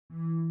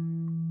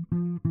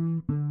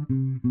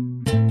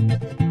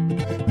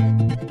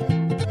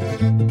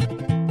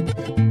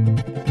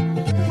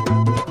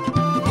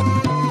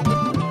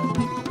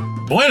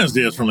Buenos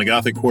dias from the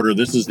Gothic Quarter.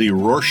 This is the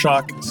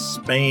Rorschach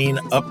Spain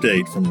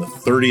update from the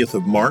 30th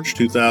of March,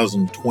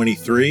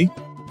 2023.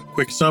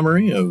 Quick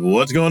summary of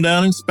what's going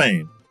down in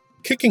Spain.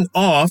 Kicking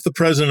off, the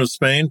president of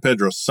Spain,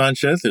 Pedro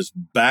Sánchez, is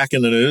back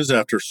in the news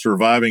after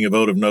surviving a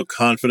vote of no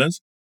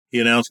confidence. He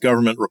announced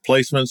government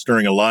replacements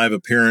during a live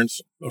appearance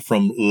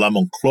from La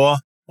Moncloa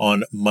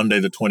on Monday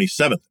the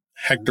 27th.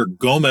 Hector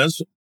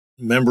Gomez,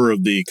 member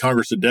of the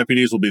Congress of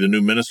Deputies, will be the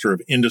new Minister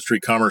of Industry,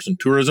 Commerce, and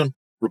Tourism,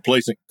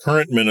 replacing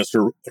current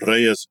Minister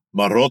Reyes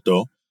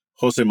Maroto.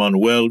 José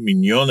Manuel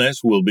Miñones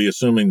will be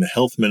assuming the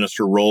health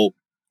minister role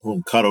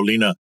from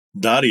Carolina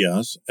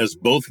Darias, as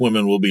both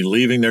women will be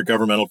leaving their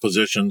governmental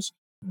positions.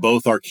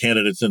 Both are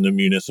candidates in the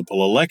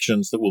municipal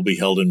elections that will be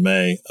held in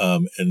May,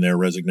 and their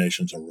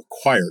resignations are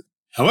required.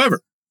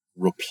 However,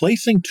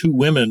 replacing two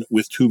women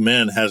with two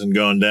men hasn't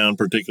gone down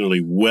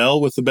particularly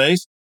well with the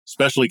base,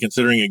 especially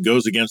considering it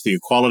goes against the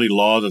equality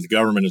law that the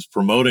government is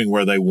promoting,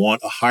 where they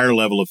want a higher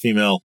level of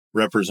female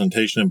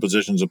representation in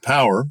positions of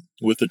power.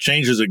 With the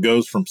changes, it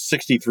goes from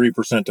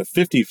 63% to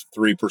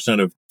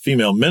 53% of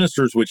female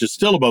ministers, which is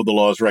still above the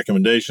law's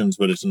recommendations,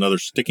 but it's another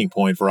sticking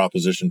point for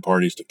opposition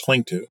parties to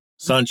cling to.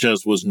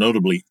 Sánchez was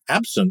notably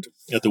absent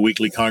at the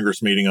weekly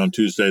Congress meeting on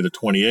Tuesday the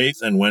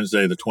 28th and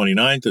Wednesday the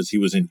 29th, as he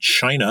was in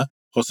China.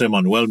 José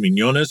Manuel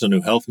Miñones, a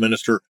new health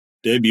minister,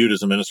 debuted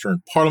as a minister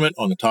in Parliament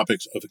on the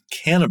topics of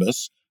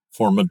cannabis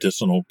for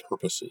medicinal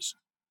purposes.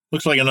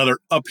 Looks like another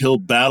uphill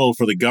battle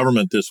for the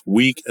government this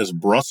week as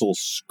Brussels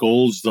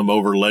scolds them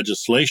over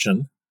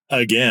legislation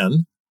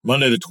again.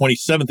 Monday the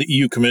 27th, the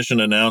EU Commission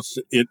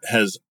announced it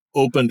has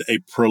opened a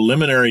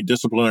preliminary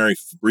disciplinary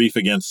brief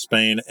against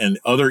Spain and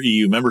other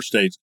EU member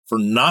states for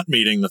not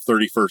meeting the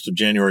 31st of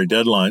January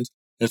deadlines.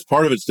 As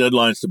part of its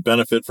deadlines to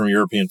benefit from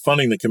European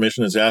funding, the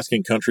Commission is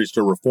asking countries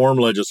to reform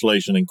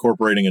legislation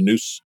incorporating a new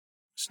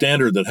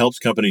standard that helps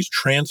companies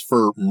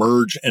transfer,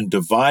 merge, and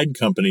divide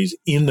companies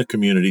in the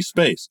community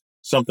space,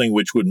 something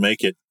which would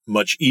make it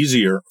much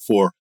easier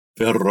for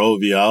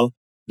Ferrovial,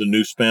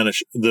 the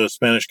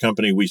Spanish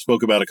company we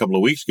spoke about a couple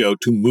of weeks ago,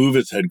 to move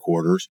its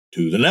headquarters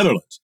to the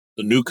Netherlands.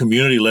 The new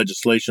community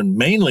legislation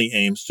mainly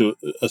aims to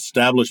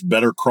establish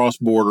better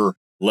cross-border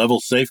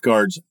level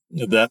safeguards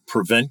that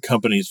prevent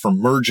companies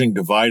from merging,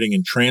 dividing,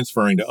 and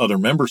transferring to other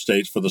member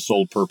states for the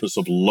sole purpose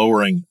of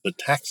lowering the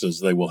taxes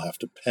they will have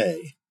to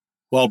pay.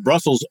 While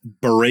Brussels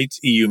berates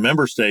EU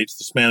member states,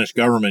 the Spanish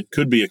government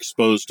could be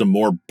exposed to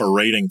more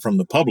berating from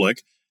the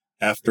public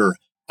after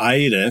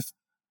AIREF,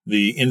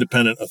 the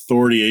independent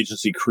authority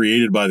agency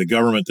created by the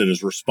government that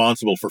is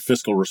responsible for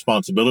fiscal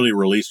responsibility,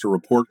 released a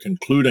report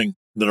concluding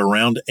that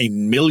around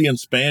 1 million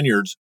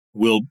Spaniards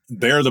will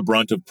bear the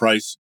brunt of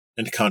price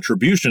and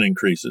contribution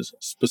increases.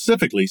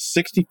 Specifically,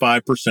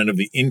 65% of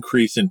the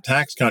increase in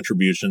tax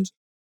contributions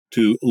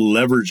to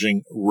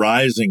leveraging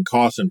rising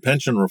costs and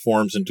pension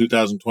reforms in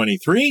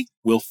 2023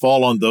 will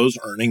fall on those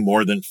earning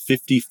more than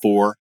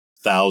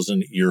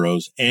 54,000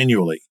 euros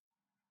annually.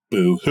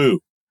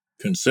 Boo-hoo.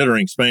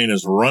 Considering Spain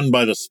is run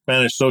by the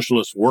Spanish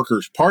Socialist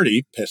Workers'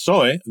 Party,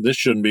 PSOE, this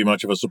shouldn't be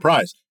much of a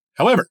surprise.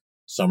 However,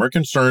 some are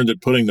concerned that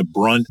putting the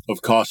brunt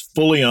of costs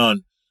fully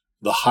on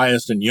the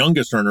highest and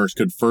youngest earners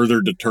could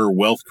further deter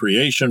wealth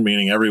creation,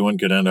 meaning everyone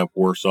could end up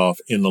worse off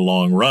in the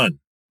long run.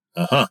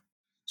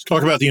 Let's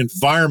talk about the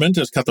environment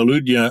as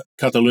Catalunya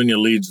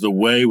leads the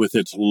way with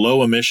its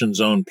low-emission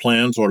zone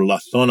plans, or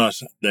Las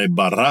Zonas de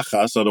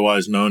Barajas,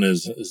 otherwise known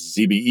as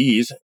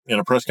ZBEs. In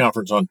a press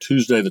conference on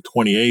Tuesday the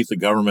 28th, the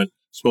government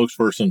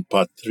spokesperson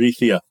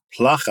Patricia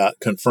Plaja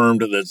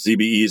confirmed that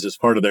ZBEs, as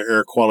part of their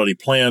air quality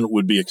plan,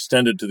 would be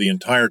extended to the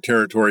entire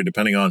territory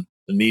depending on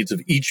the needs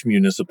of each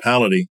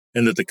municipality,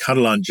 and that the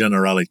Catalan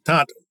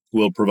Generalitat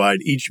will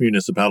provide each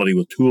municipality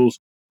with tools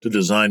to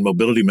design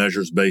mobility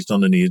measures based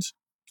on the needs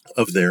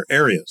of their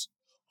areas.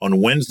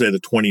 On Wednesday, the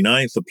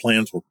 29th, the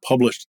plans were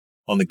published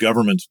on the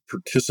government's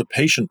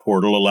participation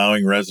portal,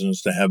 allowing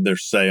residents to have their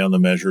say on the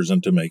measures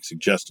and to make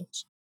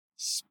suggestions.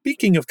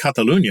 Speaking of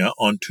Catalunya,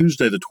 on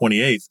Tuesday, the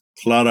 28th,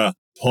 Clara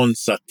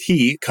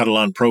Ponsatí,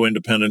 Catalan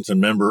pro-independence and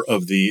member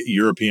of the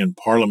European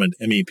Parliament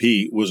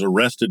MEP, was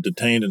arrested,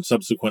 detained, and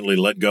subsequently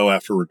let go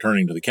after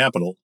returning to the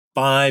capital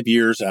 5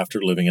 years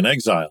after living in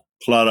exile.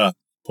 Clara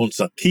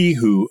Ponsatí,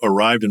 who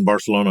arrived in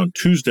Barcelona on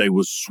Tuesday,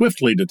 was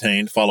swiftly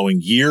detained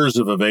following years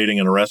of evading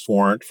an arrest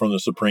warrant from the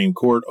Supreme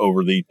Court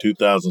over the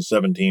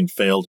 2017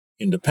 failed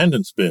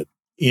independence bid.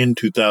 In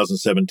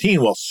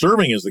 2017, while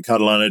serving as the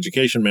Catalan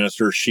education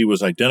minister, she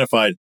was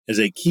identified as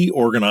a key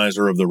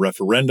organizer of the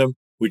referendum,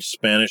 which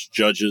Spanish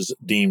judges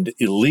deemed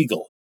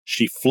illegal.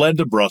 She fled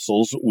to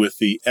Brussels with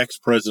the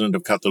ex-president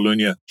of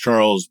Catalunya,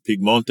 Charles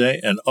Pigmonte,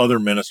 and other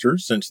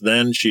ministers. Since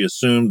then, she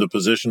assumed the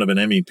position of an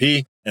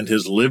MEP and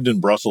has lived in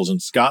Brussels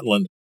and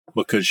Scotland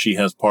because she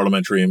has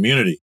parliamentary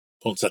immunity.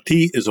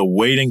 Ponsatí is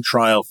awaiting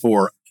trial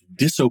for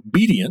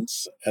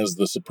disobedience, as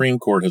the Supreme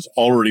Court has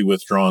already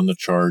withdrawn the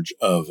charge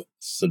of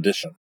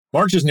sedition.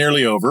 March is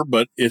nearly over,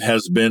 but it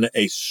has been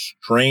a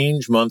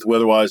strange month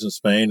weather-wise in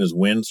Spain as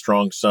wind,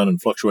 strong sun,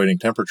 and fluctuating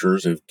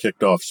temperatures have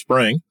kicked off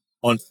spring.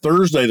 On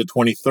Thursday, the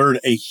 23rd,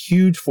 a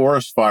huge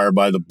forest fire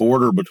by the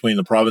border between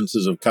the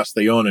provinces of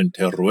Castellón and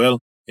Teruel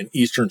in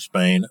eastern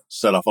Spain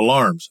set off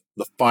alarms.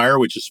 The fire,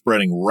 which is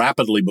spreading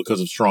rapidly because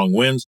of strong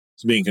winds,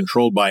 is being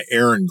controlled by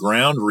air and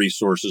ground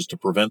resources to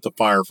prevent the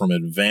fire from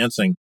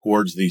advancing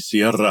towards the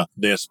Sierra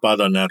de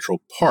Espada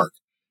Natural Park.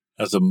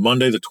 As of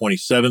Monday, the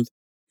 27th,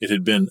 it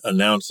had been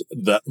announced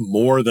that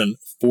more than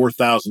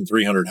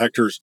 4,300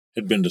 hectares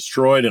had been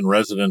destroyed, and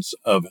residents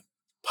of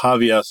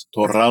Pavias,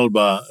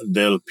 Torralba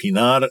del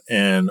Pinar,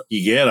 and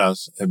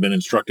Higueras have been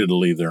instructed to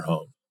leave their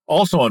home.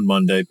 Also on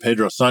Monday,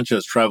 Pedro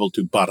Sanchez traveled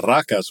to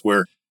Barracas,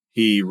 where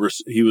he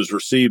was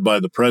received by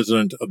the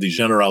president of the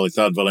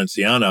Generalitat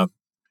Valenciana,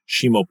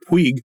 Ximo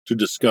Puig, to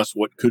discuss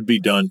what could be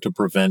done to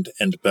prevent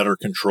and better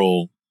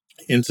control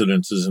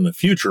incidences in the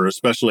future,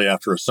 especially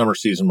after a summer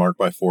season marked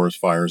by forest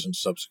fires and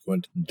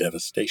subsequent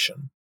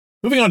devastation.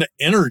 Moving on to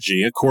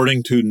energy,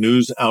 according to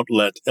news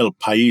outlet El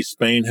País,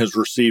 Spain has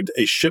received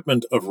a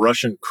shipment of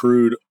Russian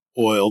crude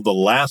oil, the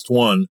last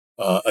one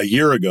a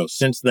year ago.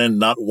 Since then,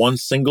 not one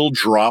single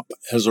drop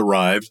has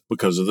arrived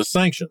because of the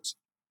sanctions.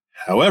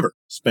 However,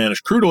 Spanish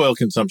crude oil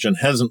consumption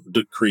hasn't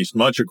decreased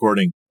much,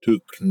 according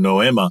to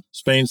CNOEMA.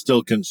 Spain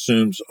still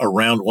consumes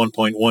around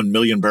 1.1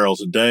 million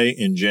barrels a day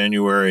in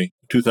January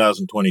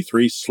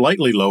 2023,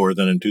 slightly lower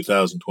than in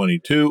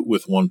 2022,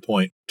 with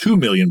 1.2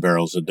 million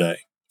barrels a day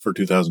for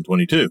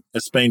 2022.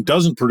 As Spain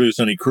doesn't produce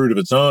any crude of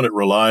its own, it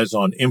relies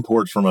on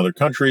imports from other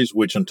countries,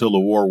 which until the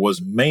war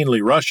was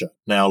mainly Russia.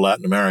 Now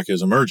Latin America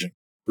is emerging.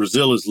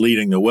 Brazil is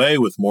leading the way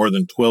with more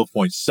than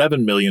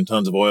 12.7 million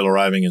tons of oil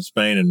arriving in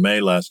Spain in May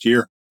last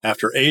year,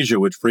 after Asia,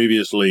 which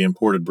previously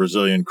imported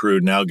Brazilian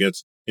crude, now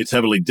gets its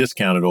heavily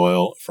discounted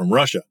oil from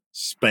Russia.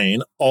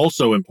 Spain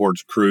also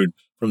imports crude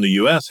from the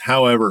U.S.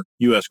 However,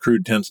 U.S.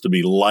 crude tends to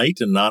be light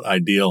and not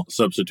ideal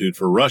substitute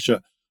for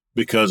Russia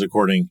because,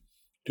 according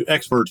to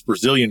experts,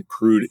 Brazilian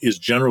crude is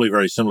generally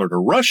very similar to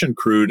Russian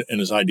crude and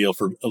is ideal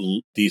for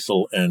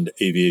diesel and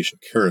aviation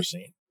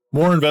kerosene.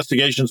 More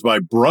investigations by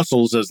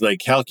Brussels as they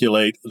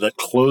calculate that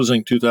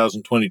closing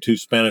 2022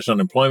 Spanish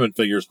unemployment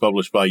figures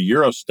published by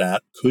Eurostat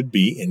could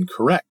be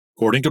incorrect.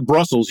 According to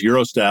Brussels,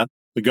 Eurostat,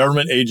 the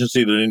government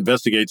agency that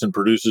investigates and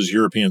produces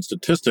European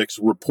statistics,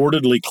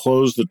 reportedly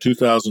closed the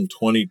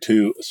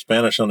 2022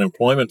 Spanish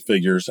unemployment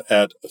figures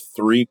at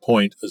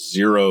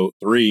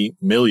 3.03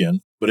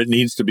 million, but it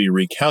needs to be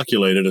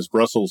recalculated as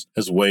Brussels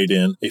has weighed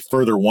in. A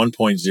further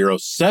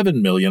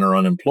 1.07 million are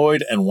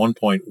unemployed and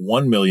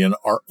 1.1 million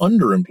are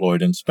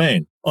underemployed in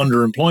Spain.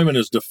 Underemployment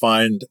is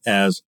defined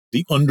as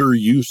the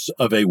underuse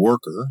of a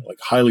worker, like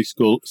highly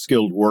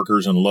skilled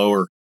workers in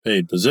lower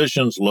paid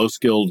positions,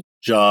 low-skilled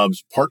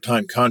jobs,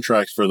 part-time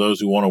contracts for those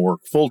who want to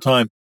work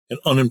full-time, and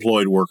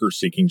unemployed workers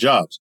seeking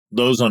jobs.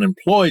 Those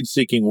unemployed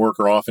seeking work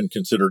are often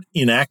considered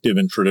inactive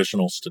in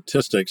traditional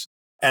statistics,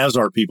 as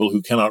are people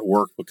who cannot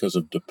work because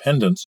of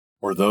dependence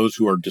or those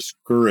who are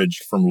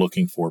discouraged from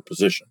looking for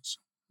positions.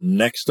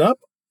 Next up,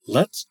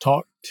 let's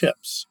talk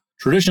tips.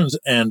 Traditions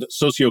and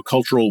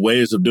sociocultural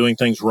ways of doing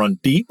things run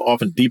deep,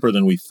 often deeper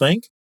than we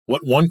think.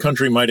 What one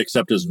country might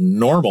accept as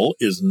normal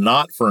is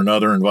not for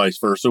another, and vice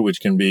versa, which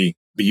can be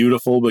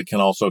beautiful but can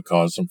also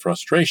cause some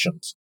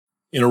frustrations.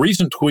 In a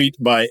recent tweet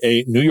by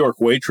a New York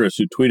waitress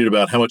who tweeted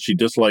about how much she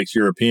dislikes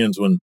Europeans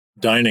when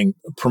dining,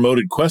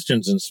 promoted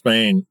questions in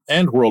Spain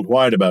and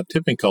worldwide about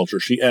tipping culture,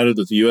 she added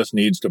that the U.S.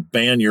 needs to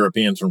ban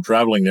Europeans from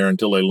traveling there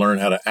until they learn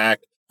how to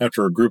act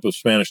after a group of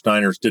Spanish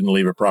diners didn't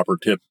leave a proper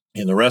tip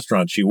in the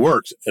restaurant she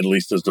works, at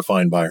least as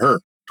defined by her.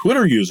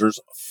 Twitter users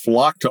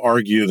flocked to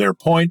argue their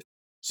point,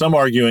 some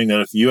arguing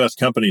that if the U.S.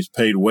 companies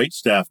paid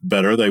waitstaff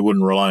better, they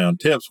wouldn't rely on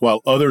tips,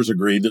 while others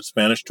agreed that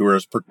Spanish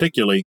tourists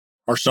particularly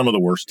are some of the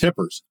worst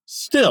tippers.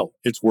 Still,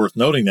 it's worth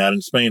noting that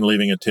in Spain,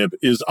 leaving a tip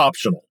is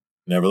optional.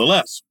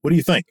 Nevertheless, what do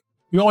you think?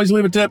 You always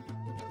leave a tip?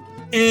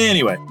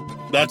 Anyway,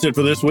 that's it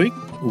for this week.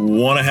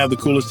 Want to have the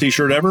coolest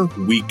t-shirt ever?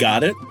 We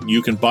got it.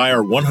 You can buy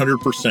our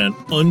 100%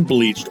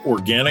 unbleached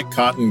organic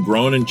cotton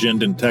grown and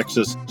ginned in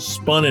Texas,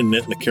 spun and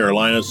knit in the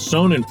Carolinas,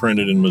 sewn and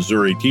printed in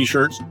Missouri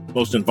t-shirts.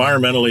 Most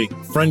environmentally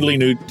friendly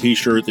new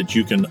t-shirt that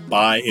you can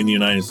buy in the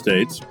United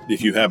States.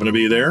 If you happen to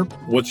be there,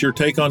 what's your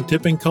take on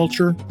tipping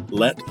culture?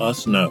 Let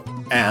us know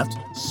at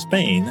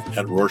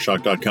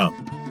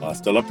Spain@Rorschach.com.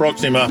 Hasta la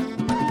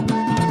próxima.